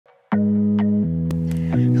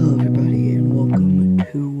Hello everybody and welcome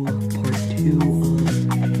to part 2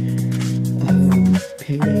 of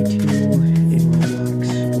Payday 2 in Roblox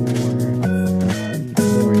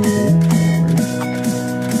or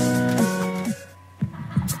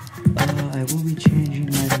I will be changing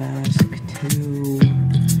my mask to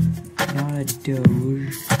not a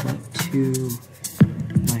doge but to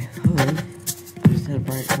my hood. Instead of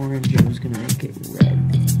bright orange, I was gonna make it red.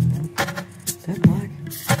 Is that black?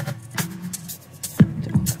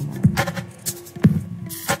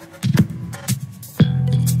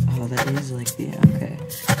 That is like, yeah, okay. I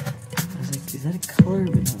was like, is that a color?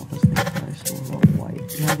 But no, that's not a color, so we'll go white.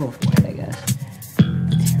 Yeah, I'll go with white, I guess.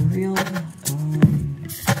 Material,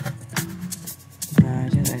 nah, I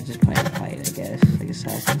just play white, I guess. Like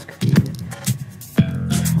Assassin's Creed.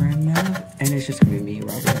 Trim map, and it's just gonna be me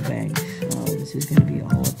robbing a bank. So this is gonna be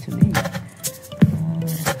all up to me.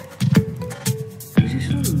 It's just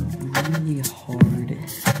really hard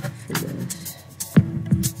for this.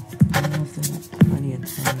 I don't know if there's not plenty of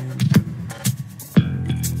time.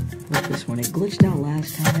 Like this one, it glitched out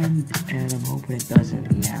last time, and I'm hoping it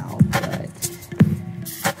doesn't now, but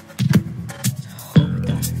let's hope it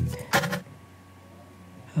doesn't.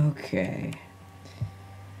 Okay.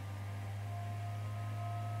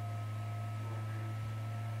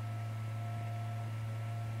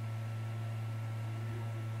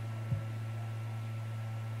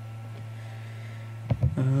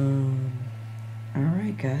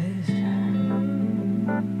 Alright guys.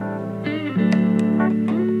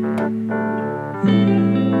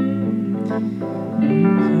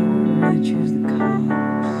 I choose the cops.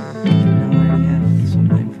 No, I already have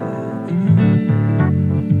something for that.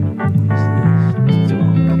 What is this? It's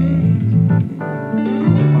okay.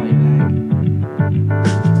 Body bag.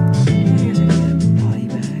 Yeah, I guess I can get a body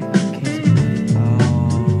bag.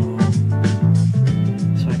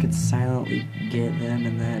 So I could silently get them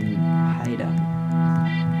and then hide them.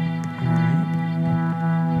 Alright.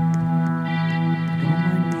 Don't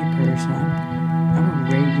mind me, person. I'm a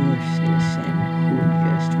regular citizen who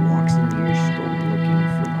just walks into your store looking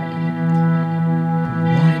for money.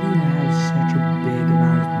 Why do you have such a big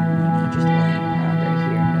amount of money just laying around right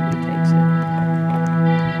here and nobody takes it?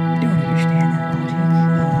 Don't understand that logic.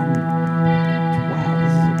 Wow,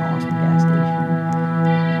 this is an awesome gas station.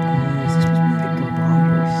 Is this supposed to be like a garage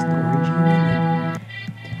or a storage unit?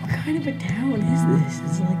 Like, what kind of a town is this?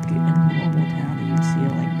 It's like a normal town that you'd see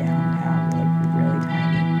like downtown, like really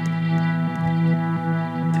tiny.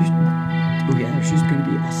 Oh yeah, there's just gonna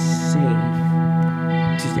be a safe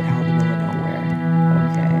just out in the middle of nowhere.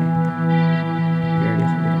 Okay. We already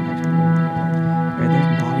have the next one. Right,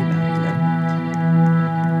 there's body bags then.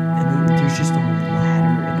 And then there's just a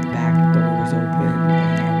ladder and the back door is open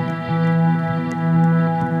and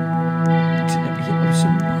there's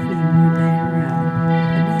some money laying around.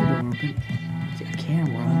 Another door open. A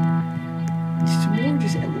camera. Just more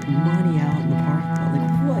just money out in the parking lot.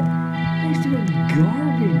 Like what? Next to a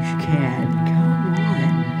garbage can. Come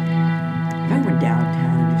on. If I went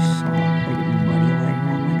downtown and just saw like money lying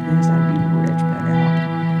around like this, I'd be rich by now.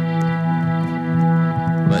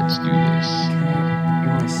 Let's do this. Okay.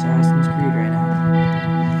 You're on Assassin's Creed right now.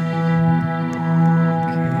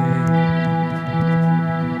 Okay.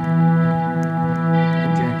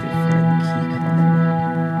 Objective, find the key card.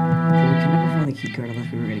 Well, we can never find the key card unless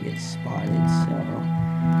we were gonna get spotted, so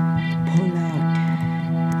pull out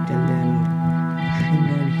the little thing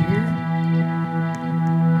down here.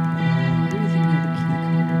 Who do you think had the key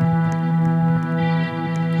card?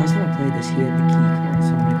 Last time I played this, he had the key card, so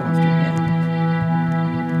I'm gonna go after him.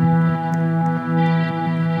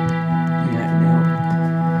 Yeah, no.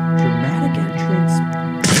 Dramatic entrance.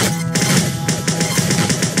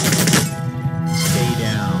 Stay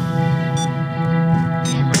down.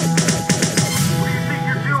 What do you think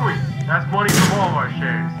you're doing? That's money from all of our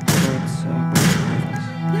shares. Let's,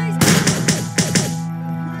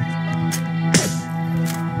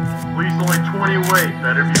 Police only 20 away.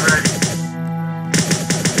 Better be ready.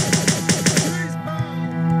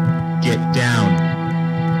 Get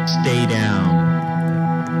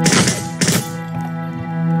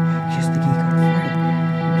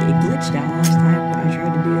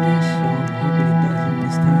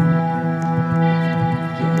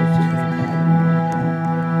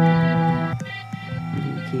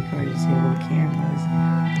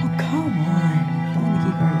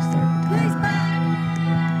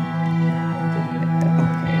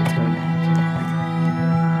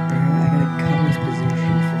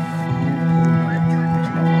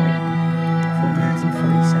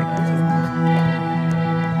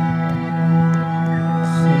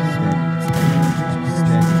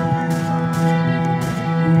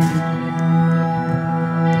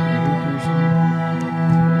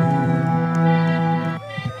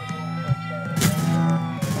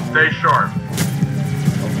Stay sharp.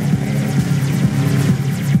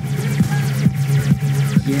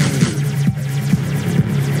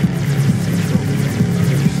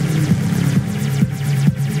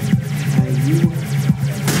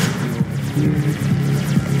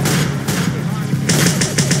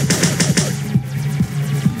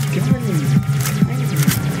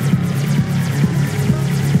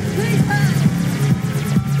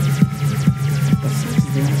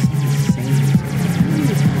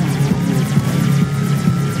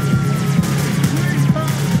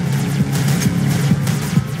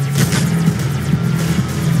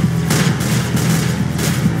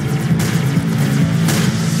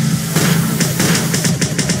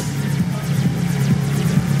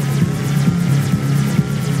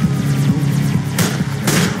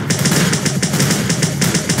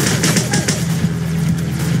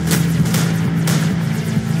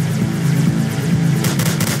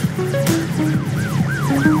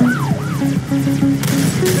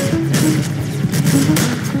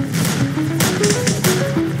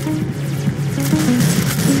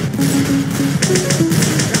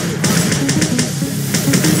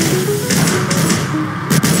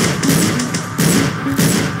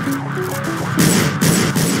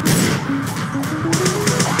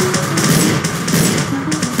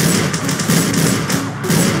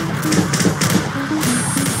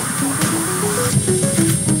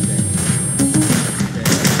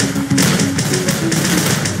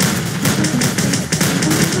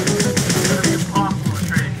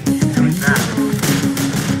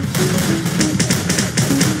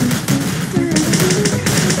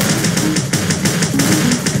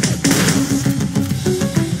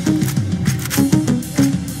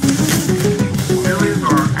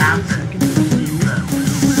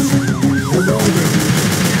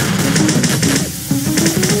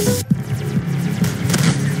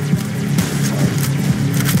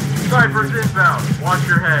 Snipers inbound. Watch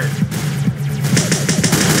your head. What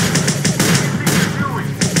do you think you're doing?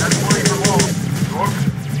 That's money from all.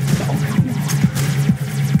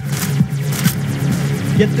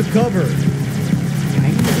 Get the cover.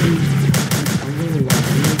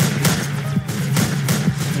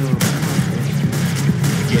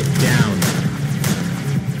 Get down.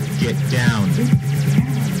 Get down.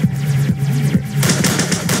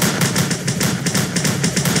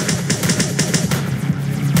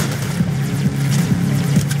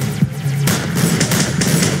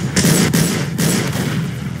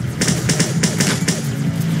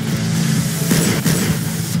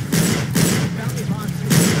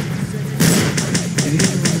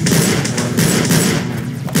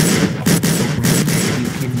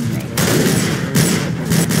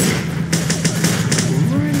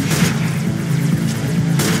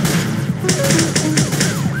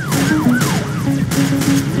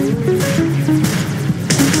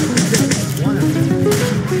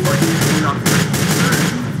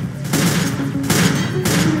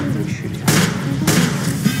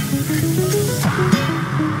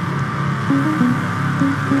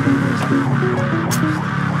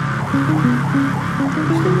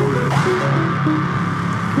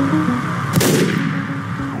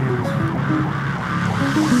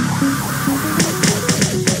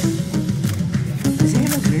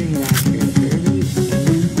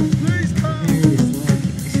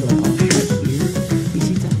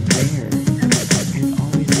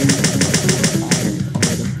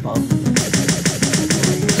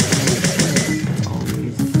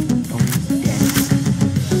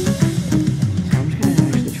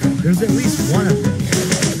 There's at least one of them here.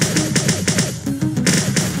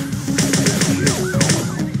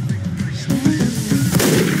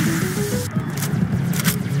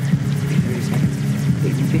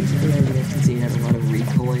 Basically, as you guys can see, it has a lot of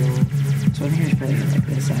recoil. So I'm here's putting it like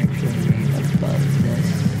this actually above this.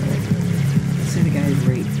 So, let's say the guy's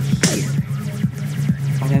right here.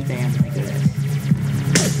 I'll have to aim like this.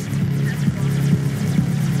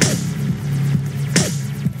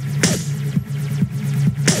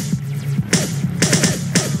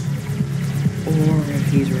 Or if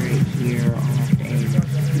he's right here, I'll have to aim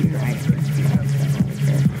here. I guess, to be honest, I don't really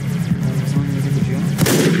care. As long as I get the job.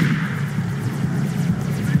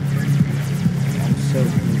 I'm so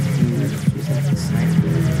confused. Was that the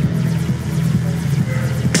sniper?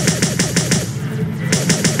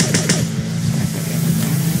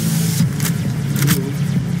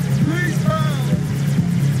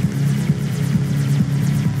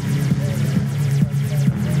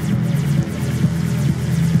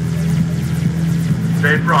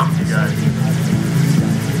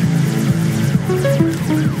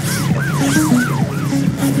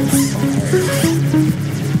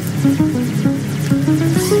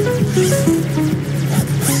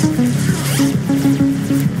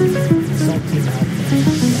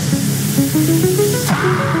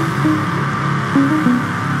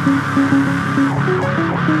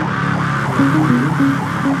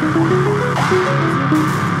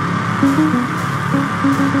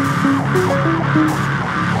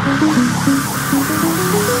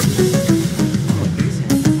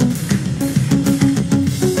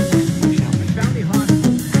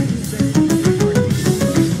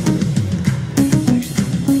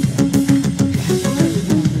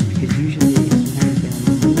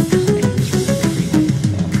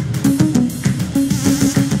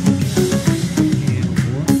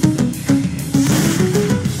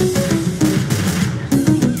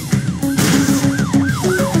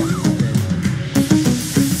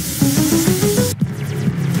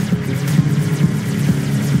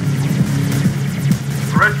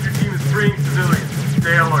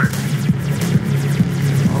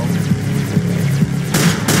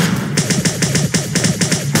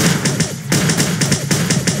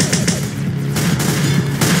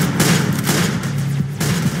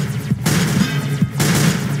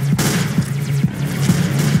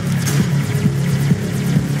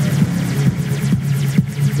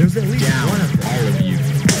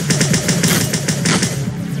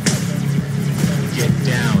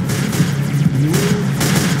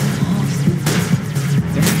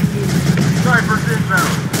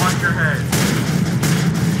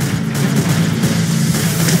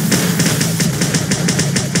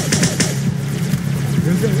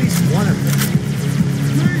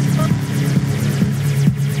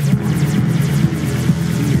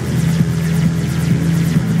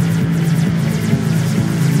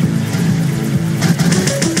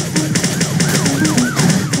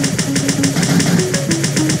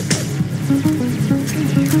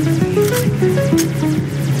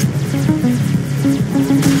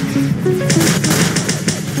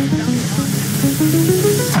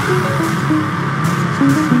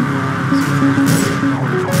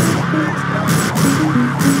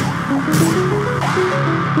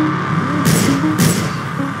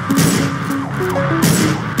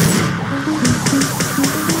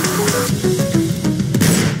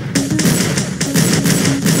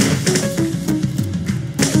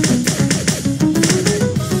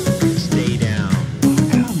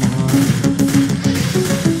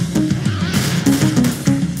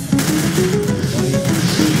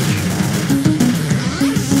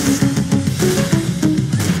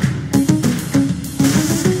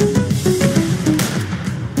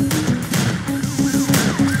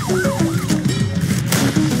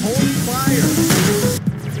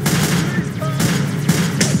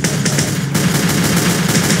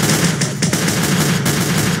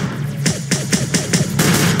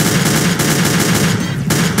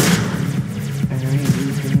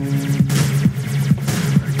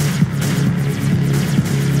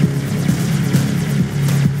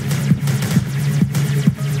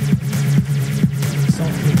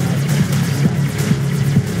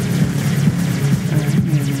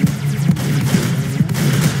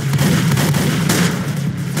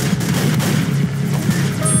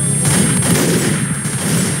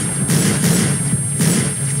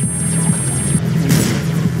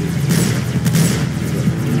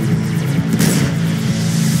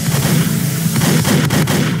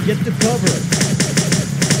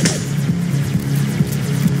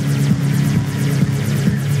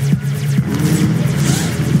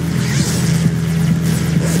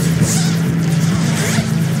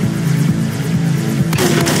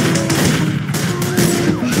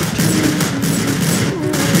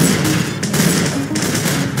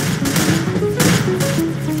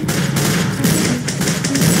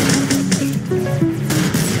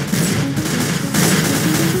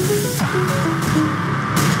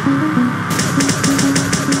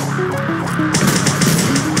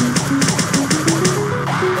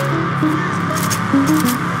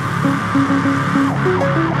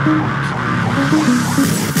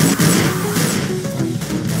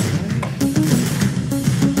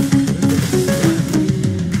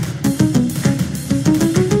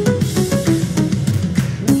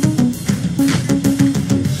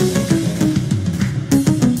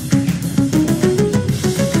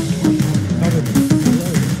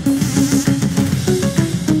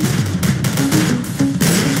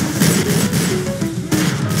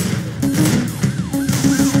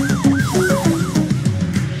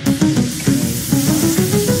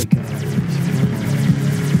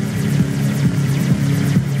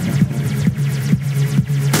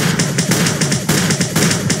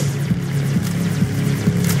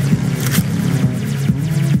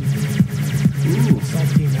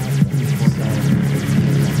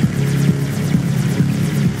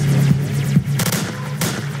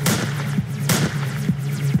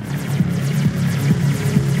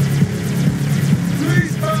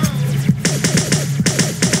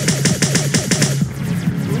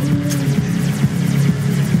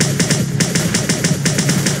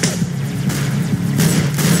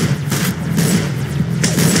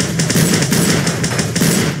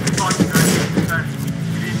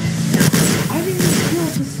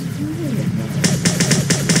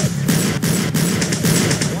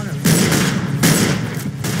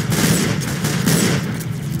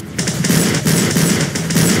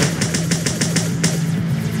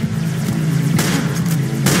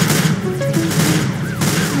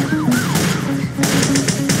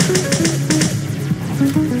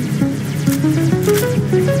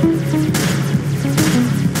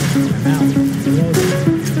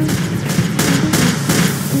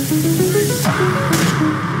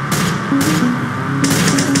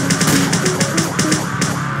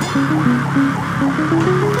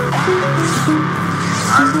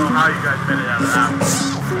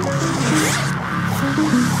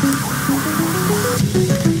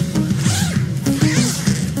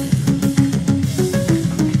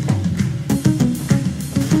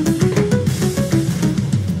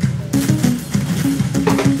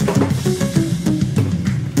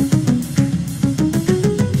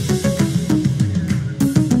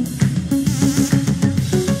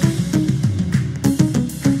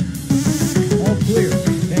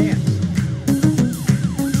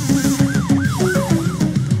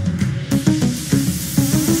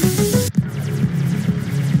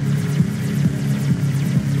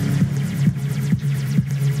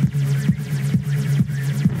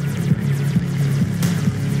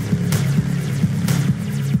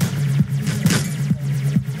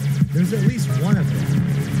 There's at least one of them.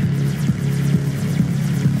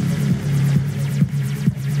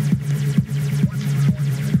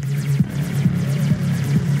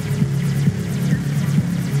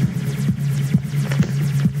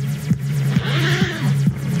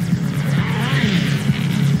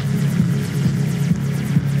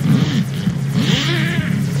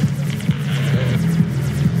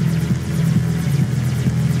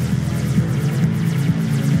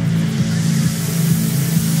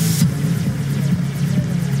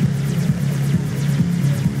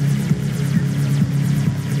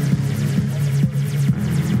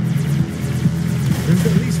 There's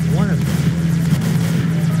at least one of them.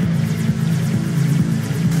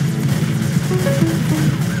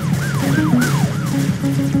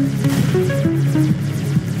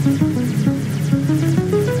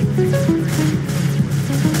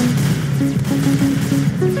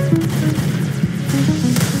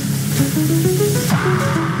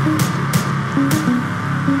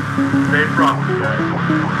 Same problem, guys.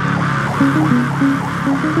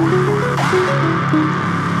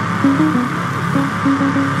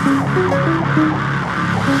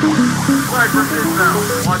 Sniper inbound.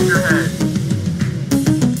 Watch your head.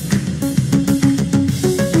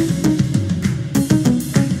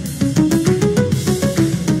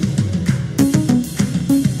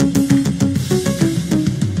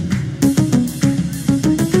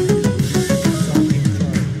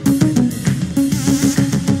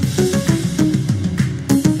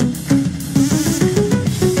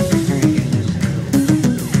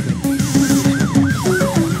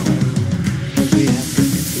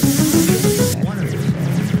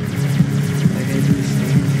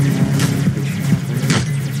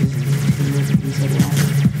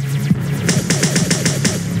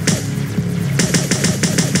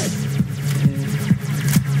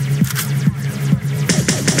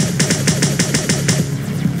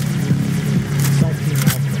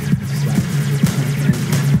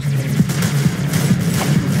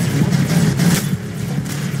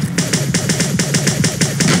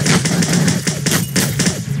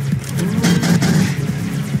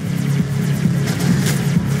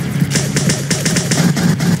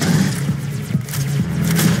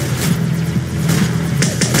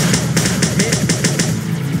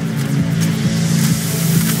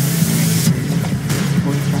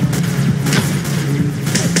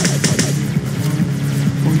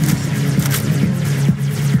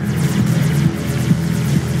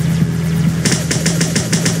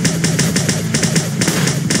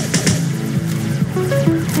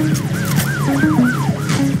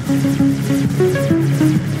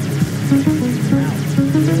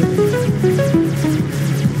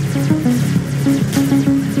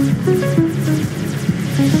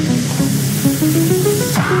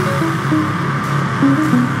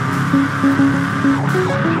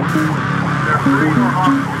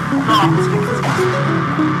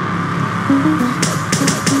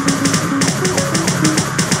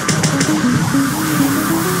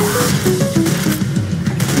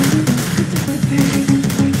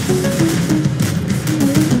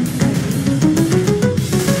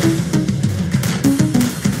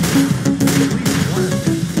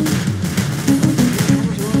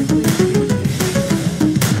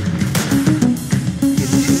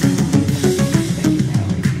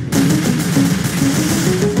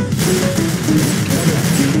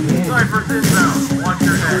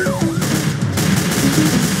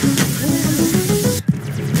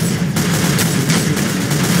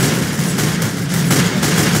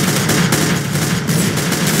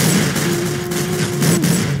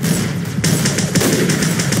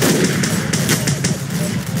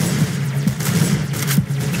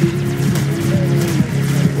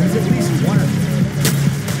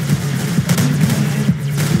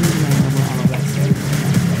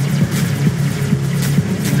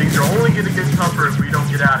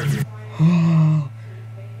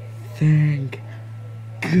 Thank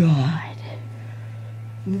God.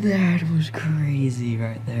 That was crazy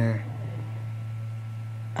right there.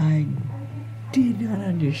 I did not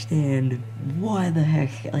understand why the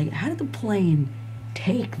heck, like, how did the plane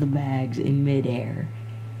take the bags in midair?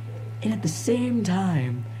 And at the same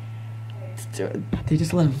time, they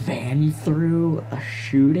just let a van through a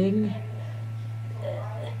shooting?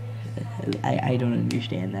 I don't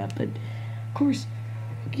understand that, but of course,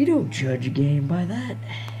 you don't judge a game by that.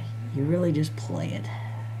 You really just play it.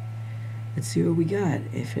 Let's see what we got,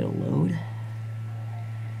 if it'll load.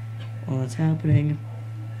 While it's happening,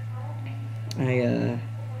 I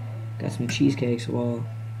got some cheesecake, so while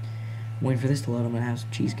I'm waiting for this to load, I'm gonna have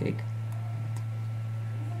some cheesecake.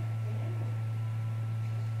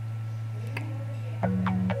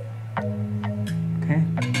 Okay,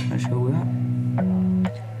 that show we got.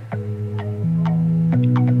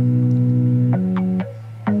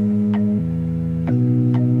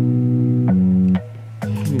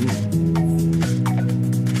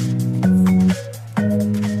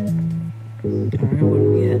 Alright, what do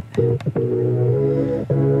we get? Out of the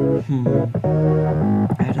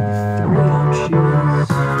 3 options.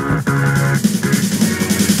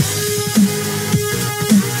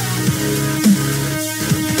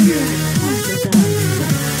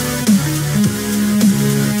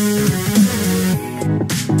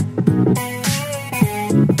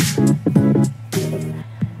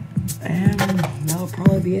 And that'll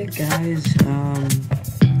probably be it, guys.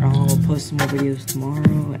 I'll post some more videos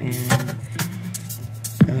tomorrow, and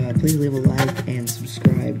please leave a like and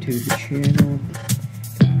subscribe to the channel.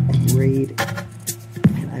 Great,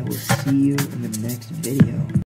 and I will see you in the next video.